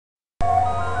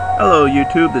Hello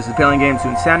YouTube, this is Failing Games to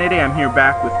Insanity. I'm here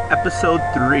back with episode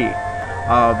 3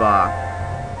 of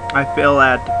I Fail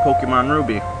at Pokemon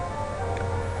Ruby.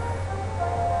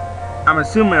 I'm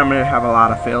assuming I'm going to have a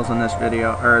lot of fails in this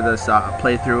video, or this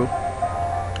playthrough.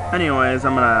 Anyways,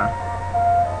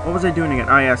 what was I doing again?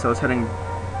 Oh yes, I was heading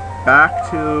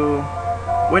back to...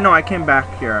 Wait, no, I came back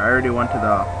here. I already went to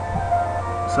the...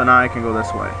 So now I can go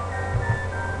this way.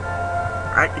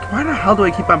 Why the hell do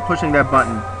I keep on pushing that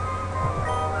button?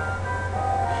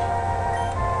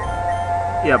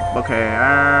 Yep, okay,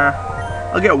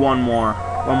 I'll get one more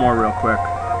real quick.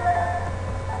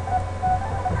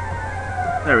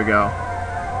 There we go.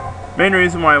 Main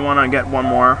reason why I want to get one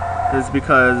more is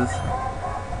because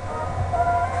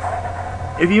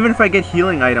even if I get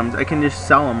healing items, I can just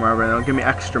sell them wherever. They'll give me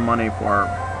extra money for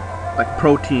like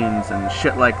proteins and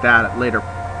shit like that later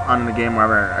on in the game,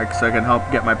 wherever, so I can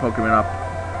help get my Pokemon up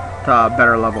to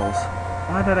better levels.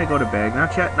 Why did I go to big?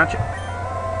 Not yet.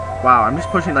 Wow, I'm just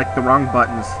pushing like the wrong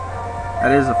buttons.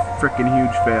 That is a freaking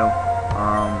huge fail.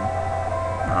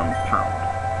 Pound.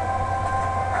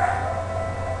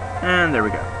 And there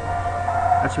we go.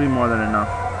 That should be more than enough.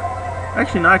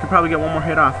 Actually, now I could probably get one more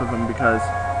hit off of him because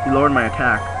he lowered my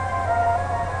attack.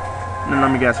 And then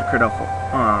let me guess, a critical.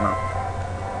 Oh, I don't know.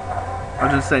 I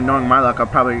was just saying, knowing my luck, I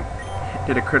probably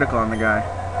did a critical on the guy.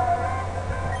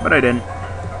 But I didn't.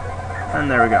 And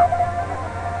there we go.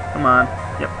 Come on.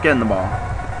 Yep, get in the ball.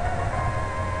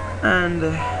 And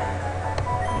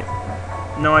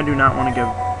no, I do not want to give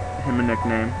him a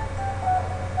nickname.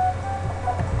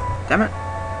 Damn it!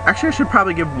 Actually, I should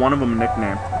probably give one of them a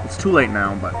nickname. It's too late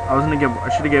now, but I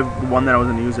should have given the one that I was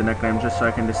gonna use a nickname just so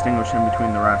I can distinguish him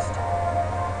between the rest.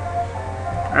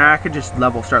 I could just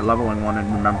start leveling one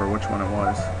and remember which one it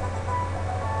was.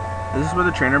 Is this where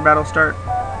the trainer battles start?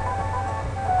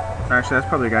 Actually, that's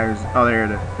probably the guy who's... Oh, there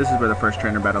it is. This is where the first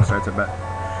trainer battle starts, I bet.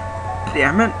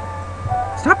 Damn it!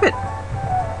 Stop it!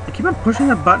 I keep on pushing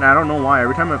that button. I don't know why.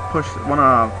 Every time I want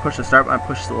to push the start button, I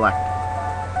push select.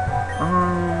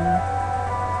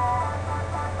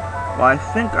 Well, I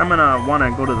think I'm gonna want to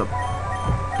go to the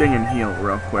thing and heal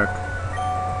real quick.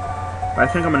 But I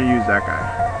think I'm gonna use that guy.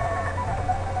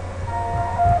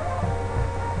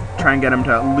 Try and get him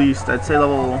to at least, I'd say,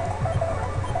 level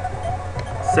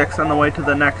 6 on the way to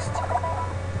the next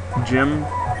gym.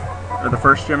 Or the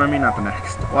first gym, I mean, not the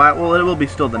next. Well, it will be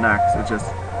still the next. It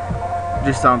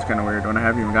just sounds kind of weird when I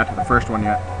haven't even got to the first one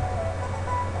yet.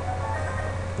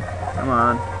 Come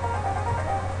on.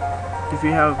 If you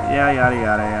have, yeah, yada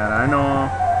yada yada. I know.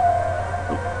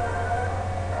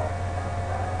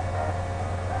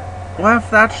 Well, if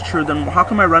that's true, then how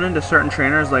come I run into certain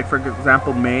trainers, like for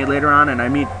example May later on, and I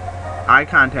meet eye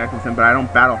contact with him, but I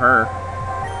don't battle her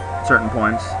at certain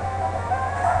points?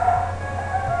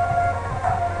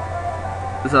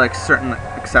 Is there like certain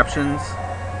exceptions?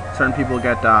 Certain people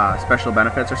get special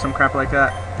benefits or some crap like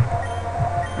that?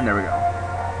 And there we go.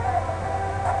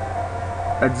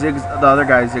 The other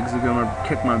guy, Zigzagoon, would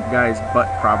kick my guy's butt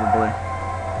probably.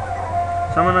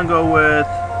 So I'm gonna go with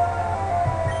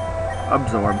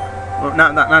Absorb. Well,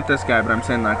 not this guy, but I'm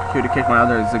saying like he would kick my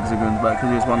other Zigzagoon's butt because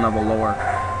he was one level lower.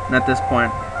 And at this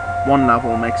point, one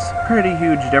level makes a pretty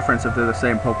huge difference if they're the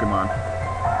same Pokemon.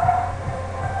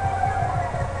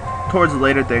 Towards the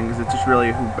later things, it's just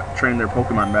really who trained their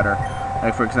Pokemon better.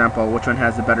 Like, for example, which one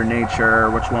has the better nature,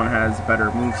 which one has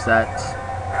better movesets,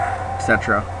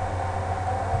 etc.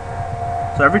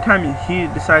 So every time he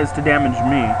decides to damage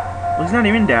me, well, he's not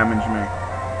even damaging me.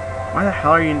 Why the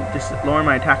hell are you just lowering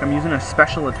my attack? I'm using a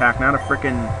special attack, not a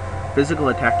frickin' physical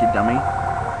attack, you dummy.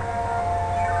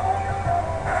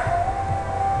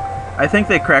 I think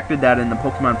they corrected that in the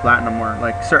Pokemon Platinum, where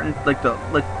like certain, like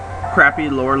crappy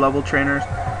lower level trainers,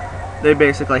 they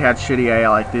basically had shitty AI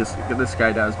like this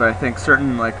guy does, but I think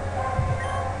certain, like,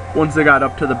 once they got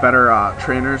up to the better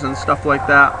trainers and stuff like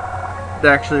that, they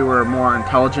actually were more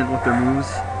intelligent with their moves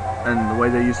and the way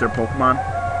they use their Pokemon,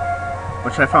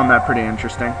 which I found that pretty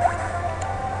interesting.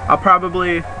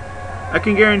 I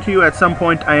can guarantee you at some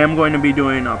point I am going to be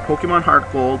doing a Pokemon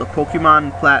Heart Gold, a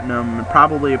Pokemon Platinum, and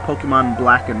probably a Pokemon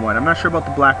Black and White. I'm not sure about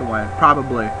the Black and White,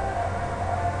 probably.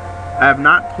 I've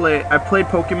played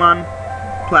Pokemon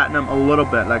Platinum a little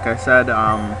bit, like I said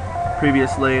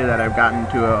previously, that I've gotten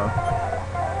to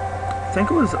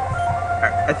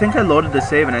I think I loaded the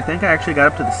save, and I think I actually got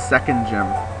up to the second gym.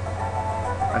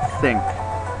 I think.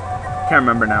 Can't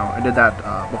remember now. I did that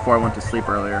before I went to sleep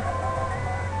earlier.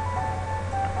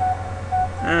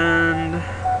 And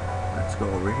let's go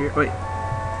over here. Wait.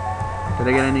 Did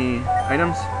I get any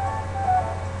items?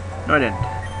 No, I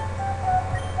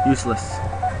didn't. Useless.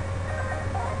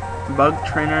 Bug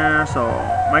trainer, so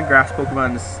my grass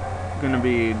Pokemon is going to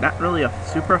be not really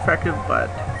super effective, but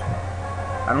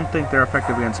I don't think they're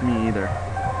effective against me either.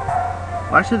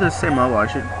 Well, actually, they're the same level. I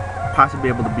should possibly be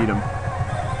able to beat them.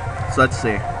 So let's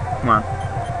see. Come on.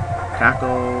 Tackle.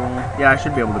 Yeah, I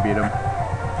should be able to beat him.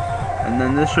 And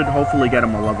then this should hopefully get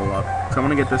him a level up. So I'm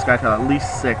going to get this guy to at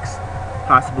least 6,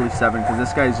 possibly 7, because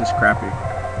this guy is just crappy.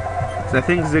 So I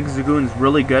think Zigzagoon's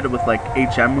really good with like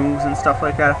HM moves and stuff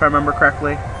like that, if I remember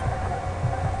correctly.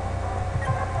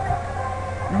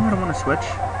 No, I don't want to switch.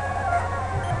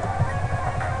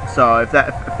 So if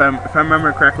I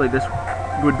remember correctly, this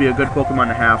would be a good Pokemon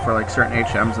to have for like certain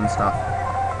HMs and stuff.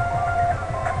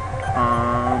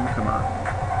 Come on.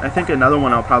 I think another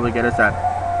one I'll probably get is that.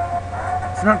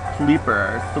 It's not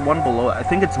Pleeper. It's the one below it. I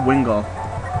think it's Wingull,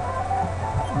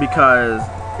 because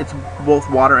it's both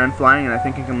water and flying, and I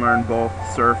think it can learn both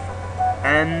Surf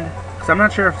and. Because I'm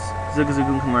not sure if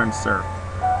Zigzagoon can learn Surf.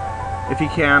 If he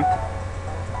can't,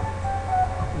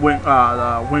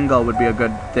 the Wingull would be a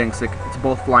good thing. So it's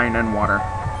both flying and water.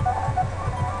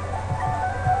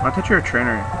 I thought you were a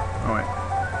trainer. Oh wait.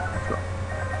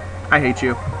 I hate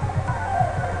you.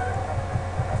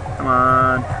 Come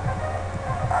on.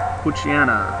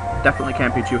 Puchiana. Definitely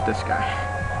can't beat you with this guy.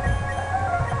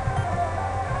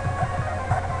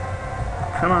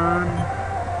 Come on.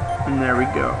 And there we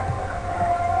go.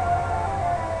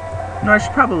 No, I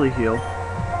should probably heal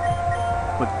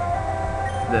with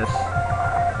this.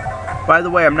 By the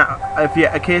way, I'm not,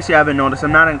 in case you haven't noticed,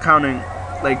 I'm not encountering,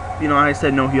 like, you know, I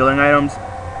said no healing items,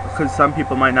 because some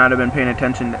people might not have been paying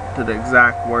attention to the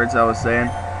exact words I was saying.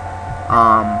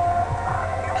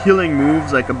 Healing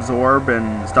moves like Absorb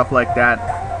and stuff like that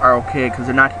are okay, because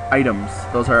they're not items.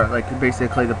 Those are, like,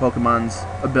 basically the Pokemon's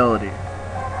ability.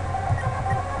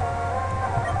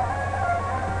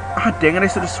 Ah, dang it, I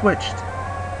should have switched.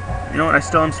 You know what, I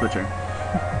still am switching.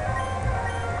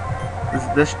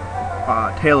 This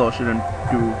Tailo shouldn't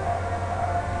do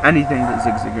anything to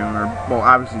Zigzagoon, or, well,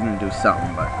 obviously he's going to do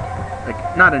something, but,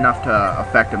 like, not enough to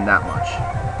affect him that much.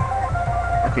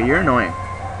 Okay, you're annoying.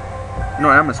 You know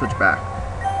what, I'm going to switch back.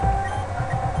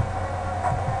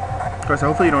 Of course,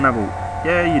 hopefully you don't have a...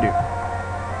 Yeah, you do.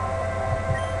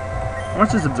 How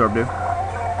much does Absorb do?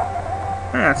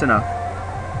 Yeah, that's enough.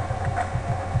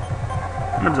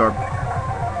 And Absorb.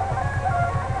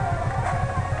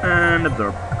 And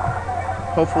Absorb.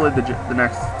 Hopefully the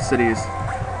next city is...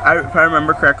 if I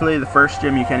remember correctly, the first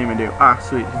gym you can't even do. Ah,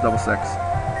 sweet, he's level 6.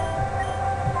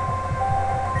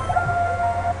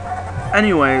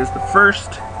 Anyways, the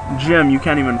first gym you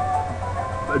can't even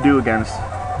do against,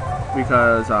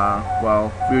 because,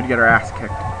 well, we would get our ass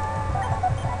kicked.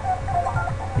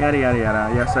 Yada yada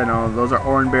yada. Yes, I know, those are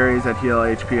orange berries that heal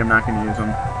HP. I'm not going to use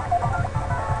them.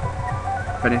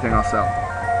 If anything, I'll sell.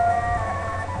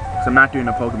 Because I'm not doing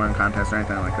a Pokemon contest or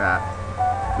anything like that.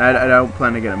 And I don't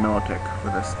plan to get a Milotic for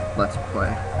this Let's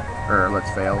Play. Or Let's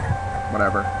Fail.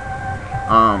 Whatever.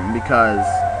 Because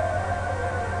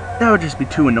that would just be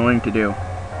too annoying to do.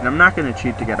 And I'm not going to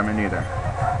cheat to get them in either.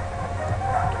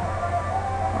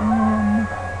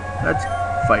 Let's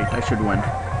fight. I should win.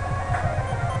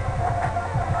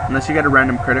 Unless you get a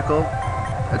random critical,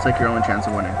 it's like your only chance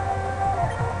of winning.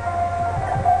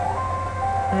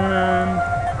 And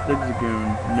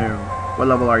Zigzagoon. No. What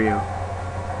level are you?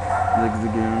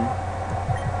 Zigzagoon.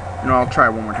 No, I'll try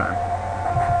one more time.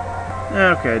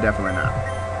 Okay, definitely not.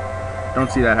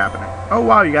 Don't see that happening. Oh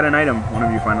wow, you got an item. One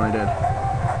of you finally did.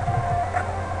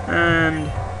 And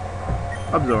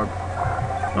Absorb.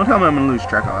 Don't tell me I'm gonna lose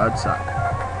Treco. That'd suck.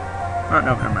 Oh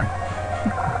no, never mind.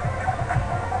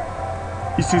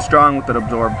 He's too strong with that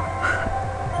Absorb.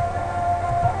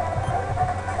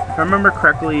 If I remember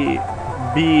correctly,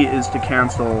 B is to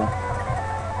cancel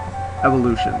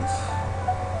evolutions.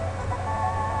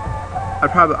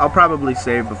 I'll probably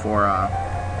save before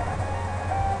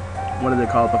what do they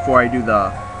call it? Before I do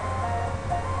the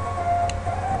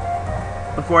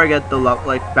before I get the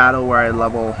battle where I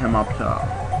level him up to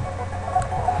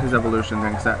his evolution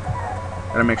things.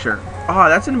 Gotta make sure. Oh,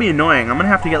 that's gonna be annoying. I'm gonna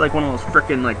have to get like one of those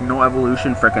frickin' like no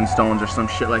evolution frickin' stones or some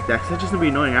shit like that. Cause that's just gonna be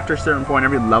annoying. After a certain point,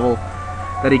 every level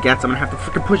that he gets, I'm gonna have to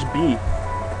frickin' push B.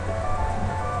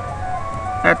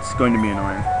 That's going to be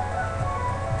annoying.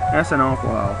 Yes, I know.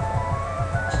 Well,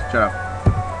 shut up.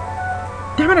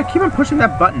 Damn it! I keep on pushing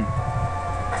that button.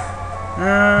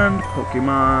 And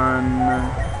Pokemon.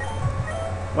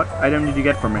 What item did you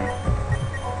get for me?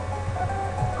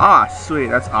 Ah, sweet.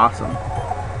 That's awesome.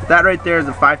 That right there is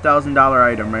a $5,000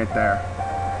 item right there.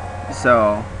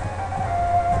 So,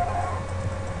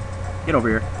 get over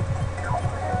here.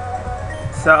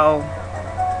 Sell.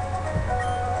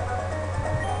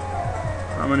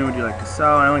 How many would you like to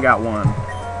sell? I only got one.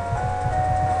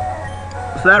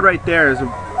 So that right there is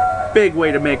a big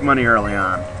way to make money early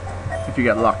on, if you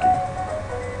get lucky.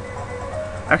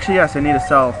 Actually, yes, I need to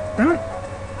sell. Damn it.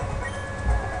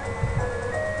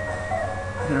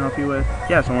 Can I help you with?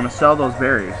 Yes, I want to sell those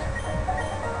berries.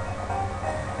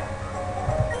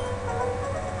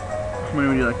 How many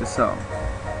would you like to sell?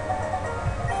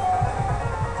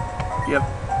 Yep.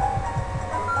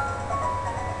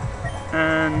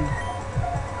 And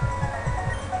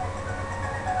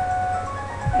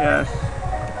yes.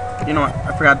 You know what?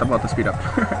 I forgot about the speed up.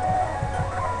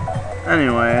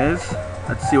 Anyways,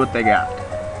 let's see what they got.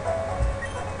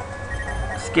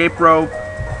 Escape rope,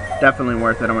 definitely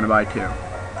worth it. I'm gonna buy 2.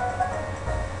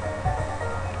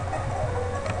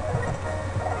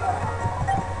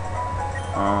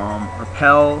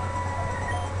 Repel.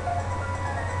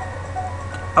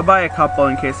 I'll buy a couple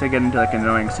in case I get into like an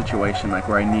annoying situation, like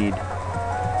where I need.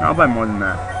 No, I'll buy more than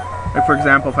that. Like for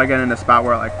example, if I get in a spot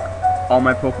where like all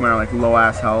my Pokemon are like low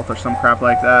ass health or some crap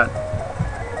like that,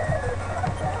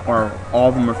 or all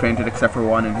of them are fainted except for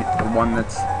one, and the one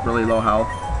that's really low health.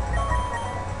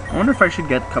 I wonder if I should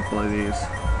get a couple of these.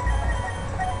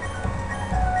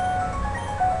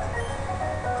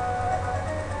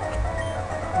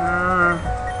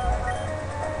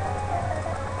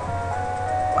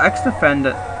 X defend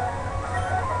it.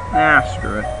 Nah,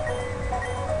 screw it.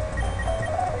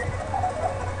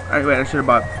 Wait, I should have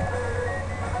bought.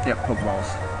 Yep, Pokeballs.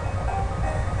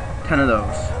 10 of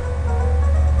those.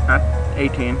 Not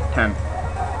 18, 10.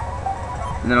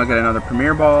 And then I'll get another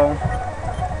Premier Ball.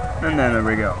 And then there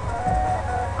we go.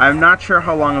 I'm not sure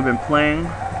how long I've been playing,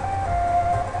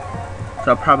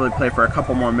 so I'll probably play for a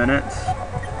couple more minutes.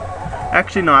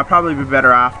 Actually, no, I'd probably be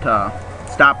better off to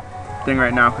stop thing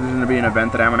right now because there's going to be an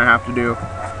event that I'm going to have to do.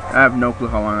 I have no clue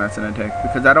how long that's going to take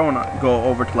because I don't want to go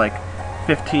over to like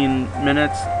 15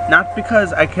 minutes. Not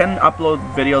because I can upload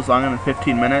videos longer than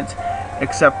 15 minutes,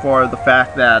 except for the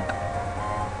fact that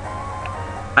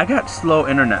I got slow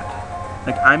internet.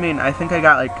 Like, I mean, I think I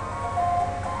got like,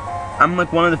 I'm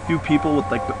like one of the few people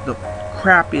with like the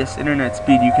crappiest internet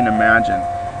speed you can imagine.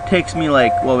 Takes me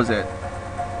like, what was it?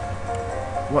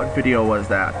 What video was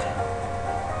that?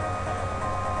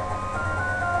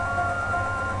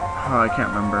 Oh, I can't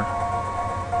remember.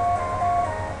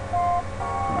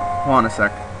 Hold on a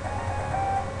sec.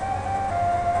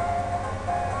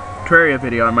 Terraria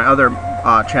video on my other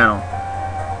channel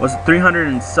was 300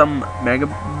 and some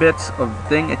megabits of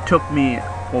thing. It took me,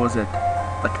 what was it,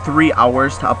 like 3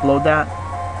 hours to upload that.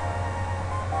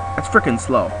 That's freaking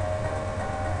slow.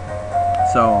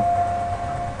 So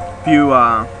if you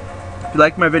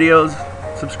like my videos,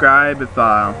 subscribe. If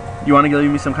you want to give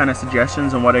me some kind of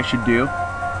suggestions on what I should do,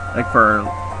 like for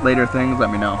later things,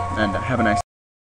 let me know. And have a nice